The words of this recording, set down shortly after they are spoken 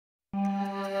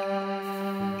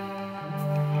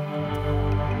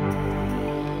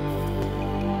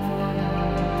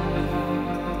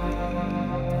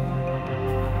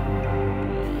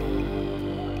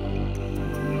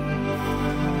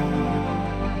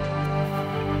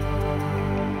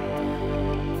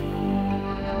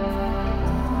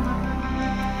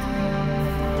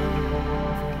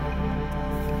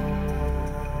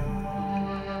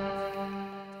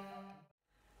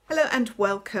and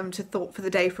welcome to Thought for the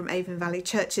Day from Avon Valley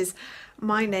Churches.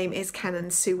 My name is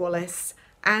Canon Sue Wallace,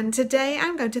 and today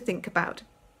I'm going to think about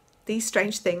these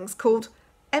strange things called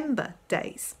Ember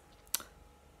Days.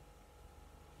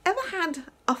 Ever had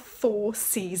a Four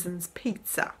Seasons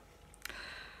pizza?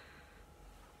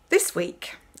 This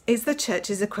week is the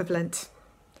church's equivalent.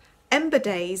 Ember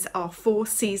Days are 4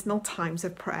 seasonal times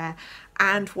of prayer,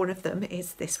 and one of them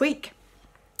is this week.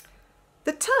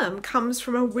 The term comes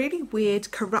from a really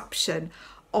weird corruption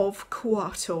of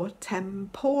quator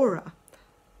tempora,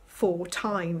 4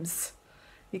 times.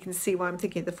 You can see why I'm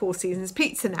thinking of the Four Seasons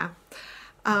pizza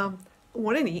now.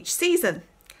 One in each season,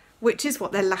 which is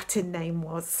what their Latin name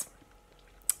was.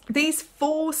 These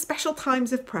 4 special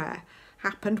times of prayer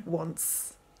happened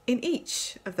once in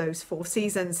each of those 4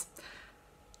 seasons.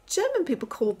 German people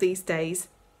called these days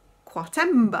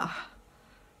Quartember.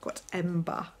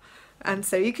 And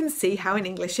so you can see how in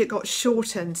English it got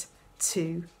shortened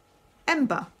to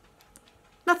ember.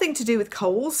 Nothing to do with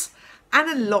coals and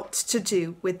a lot to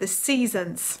do with the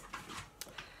seasons.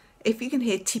 If you can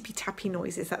hear tippy-tappy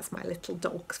noises, that's my little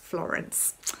dog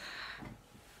Florence.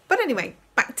 But anyway,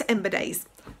 back to Ember Days.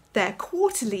 They're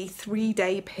quarterly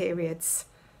 3-day periods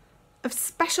of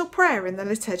special prayer in the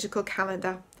liturgical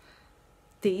calendar.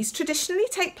 These traditionally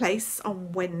take place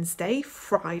on Wednesday,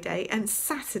 Friday and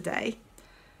Saturday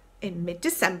in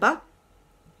mid-December,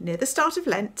 near the start of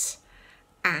Lent,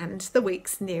 and the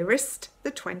weeks nearest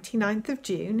the 29th of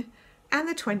June and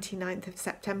the 29th of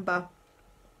September.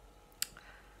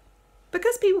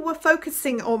 Because people were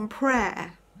focusing on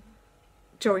prayer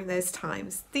during those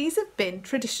times, these have been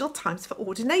traditional times for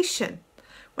ordination,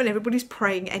 when everybody's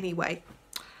praying anyway.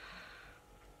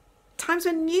 Times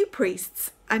when new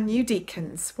priests and new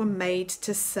deacons were made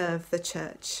to serve the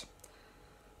church.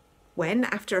 When,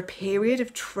 after a period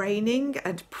of training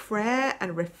and prayer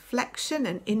and reflection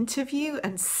and interview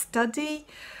and study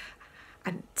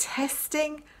and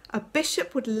testing, a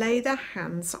bishop would lay their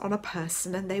hands on a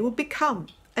person and they would become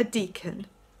a deacon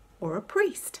or a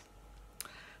priest.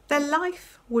 Their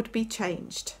life would be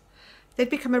changed. They'd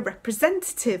become a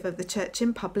representative of the church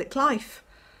in public life.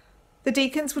 The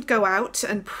deacons would go out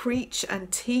and preach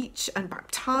and teach and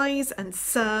baptize and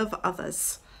serve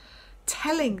others,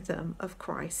 telling them of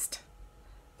Christ.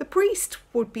 The priest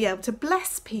would be able to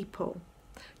bless people,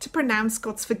 to pronounce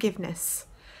God's forgiveness,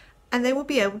 and they would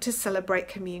be able to celebrate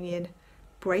communion,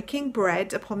 breaking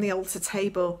bread upon the altar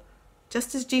table,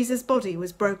 just as Jesus' body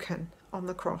was broken on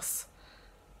the cross,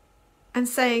 and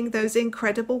saying those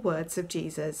incredible words of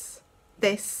Jesus,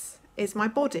 "This is my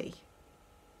body.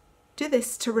 Do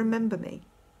this to remember me."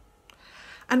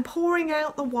 And pouring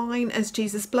out the wine as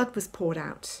Jesus' blood was poured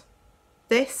out.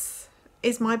 "This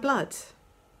is my blood.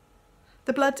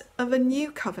 The blood of a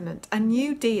new covenant, a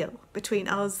new deal between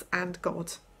us and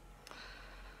God.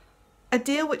 A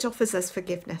deal which offers us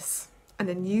forgiveness and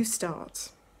a new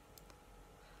start."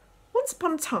 Once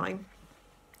upon a time,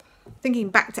 thinking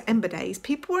back to Ember Days,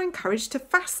 people were encouraged to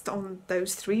fast on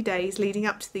those 3 days leading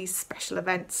up to these special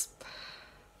events.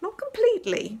 Not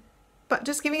completely, but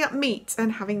just giving up meat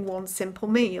and having one simple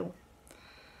meal.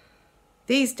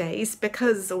 These days,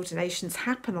 because ordinations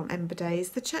happen on Ember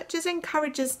Days, the churches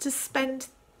encourage us to spend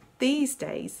these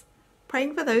days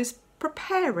praying for those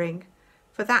preparing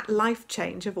for that life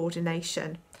change of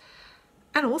ordination,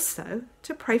 and also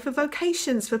to pray for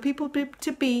vocations, for people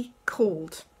to be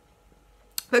called.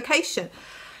 Vocation,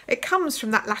 it comes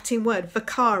from that Latin word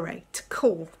vocare, to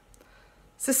call.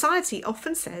 Society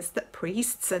often says that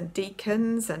priests and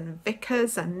deacons and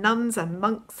vicars and nuns and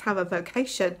monks have a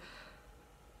vocation,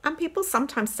 and people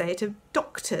sometimes say it of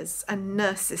doctors and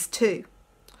nurses too.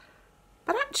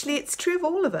 But actually it's true of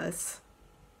all of us.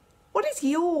 What is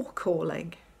your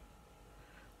calling?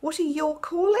 What are your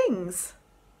callings?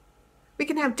 We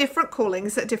can have different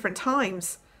callings at different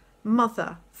times.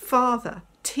 Mother, father,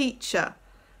 teacher,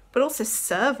 but also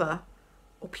server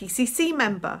or PCC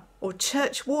member or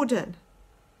church warden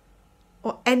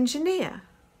or engineer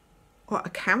or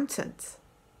accountant.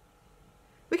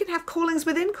 We can have callings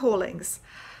within callings.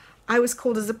 I was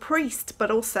called as a priest, but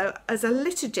also as a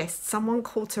liturgist, someone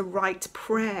called to write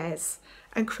prayers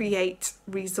and create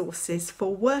resources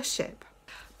for worship.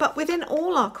 But within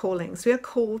all our callings, we are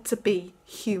called to be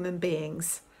human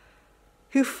beings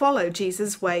who follow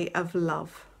Jesus' way of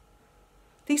love.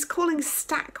 These callings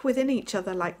stack within each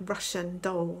other like Russian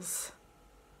dolls.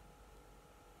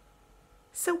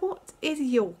 So what is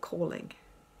your calling?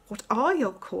 What are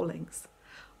your callings?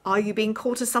 Are you being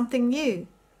called to something new,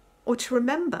 or to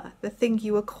remember the thing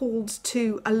you were called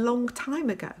to a long time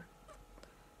ago?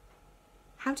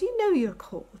 How do you know you're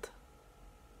called?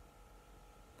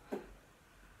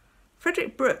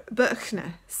 Frederick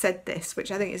Buechner said this,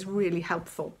 which I think is really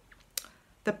helpful.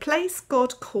 The place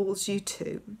God calls you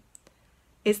to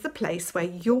is the place where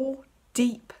your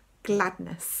deep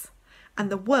gladness and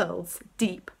the world's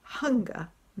deep hunger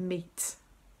meet.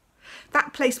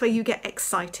 That place where you get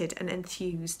excited and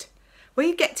enthused, where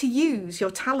you get to use your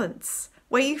talents,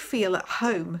 where you feel at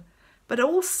home, but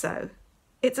also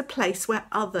it's a place where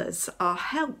others are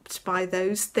helped by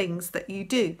those things that you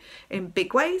do in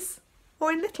big ways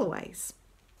or in little ways.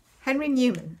 Henry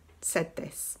Newman said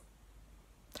this: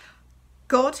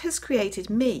 God has created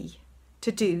me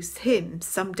to do him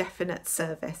some definite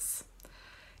service.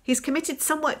 He's committed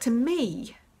some work to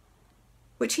me,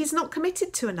 which he's not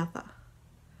committed to another.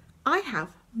 I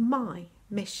have my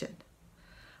mission.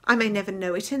 I may never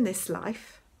know it in this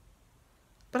life,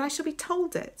 but I shall be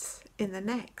told it in the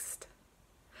next.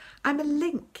 I'm a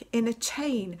link in a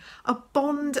chain, a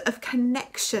bond of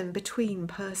connection between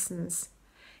persons.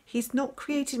 He's not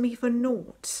created me for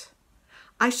naught.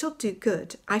 I shall do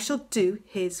good. I shall do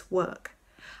his work.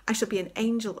 I shall be an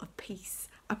angel of peace,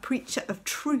 a preacher of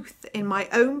truth in my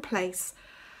own place,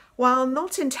 while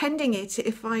not intending it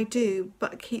if I do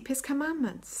but keep his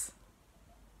commandments.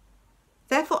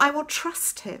 Therefore I will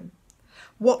trust him,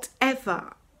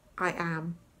 whatever I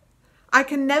am. I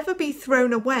can never be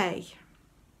thrown away.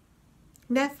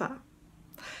 Never.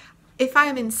 If I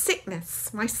am in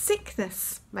sickness, my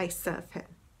sickness may serve him.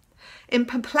 In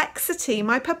perplexity,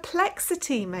 my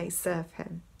perplexity may serve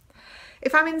him.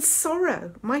 If I'm in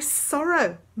sorrow, my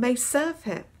sorrow may serve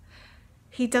him.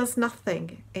 He does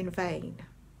nothing in vain.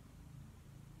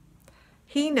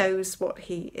 He knows what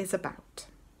he is about.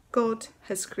 God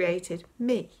has created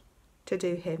me to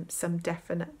do him some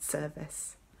definite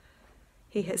service.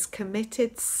 He has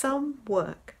committed some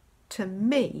work to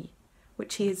me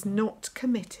which he has not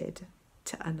committed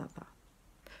to another.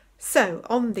 So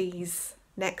on these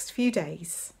next few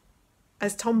days,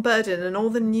 as Tom Burden and all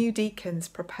the new deacons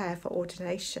prepare for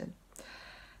ordination,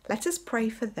 let us pray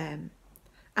for them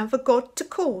and for God to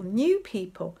call new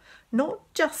people, not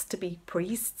just to be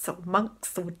priests or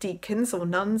monks or deacons or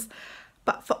nuns,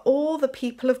 but for all the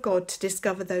people of God to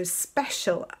discover those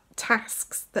special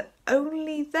tasks that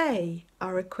only they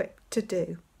are equipped to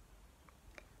do.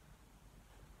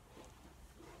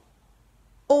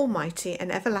 Almighty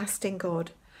and everlasting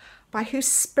God, by whose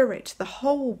Spirit the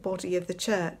whole body of the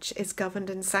Church is governed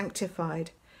and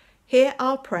sanctified, hear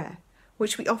our prayer,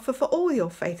 which we offer for all your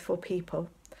faithful people,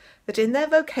 that in their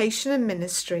vocation and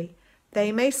ministry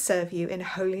they may serve you in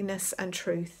holiness and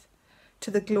truth,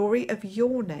 to the glory of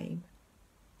your name,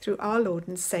 through our Lord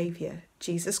and Saviour,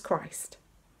 Jesus Christ.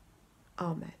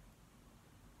 Amen.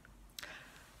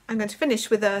 I'm going to finish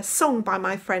with a song by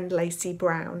my friend Lacey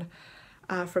Brown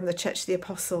from the Church of the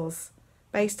Apostles,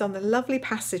 based on the lovely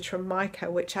passage from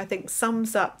Micah, which I think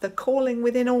sums up the calling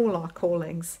within all our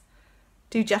callings.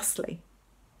 Do justly,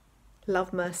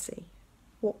 love mercy,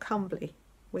 walk humbly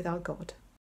with our God.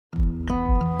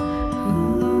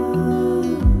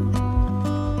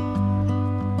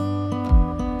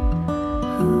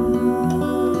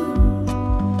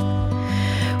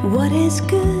 What is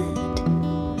good?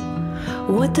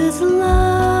 What does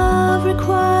love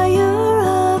require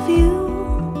of you?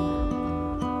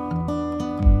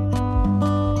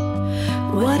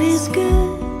 What is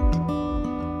good?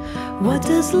 What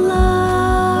does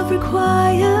love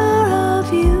require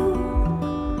of you?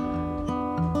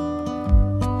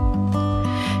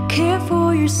 Care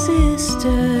for your sister,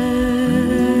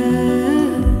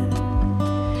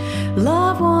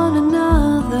 love one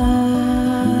another,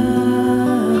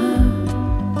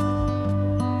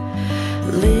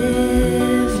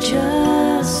 live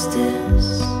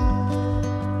justice,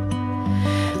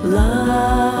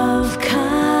 love kindness,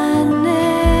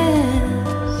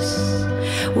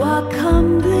 walk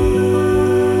humbly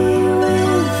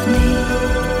with me,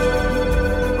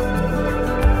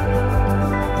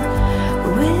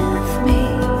 with me,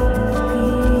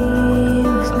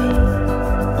 with me.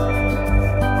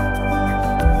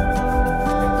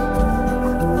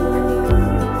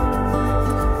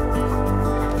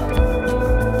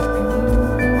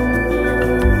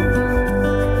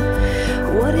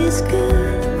 What is good?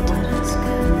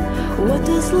 What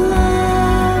does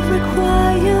love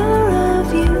require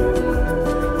of you?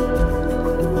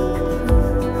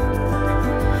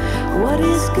 What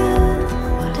is good?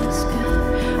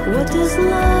 What does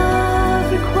love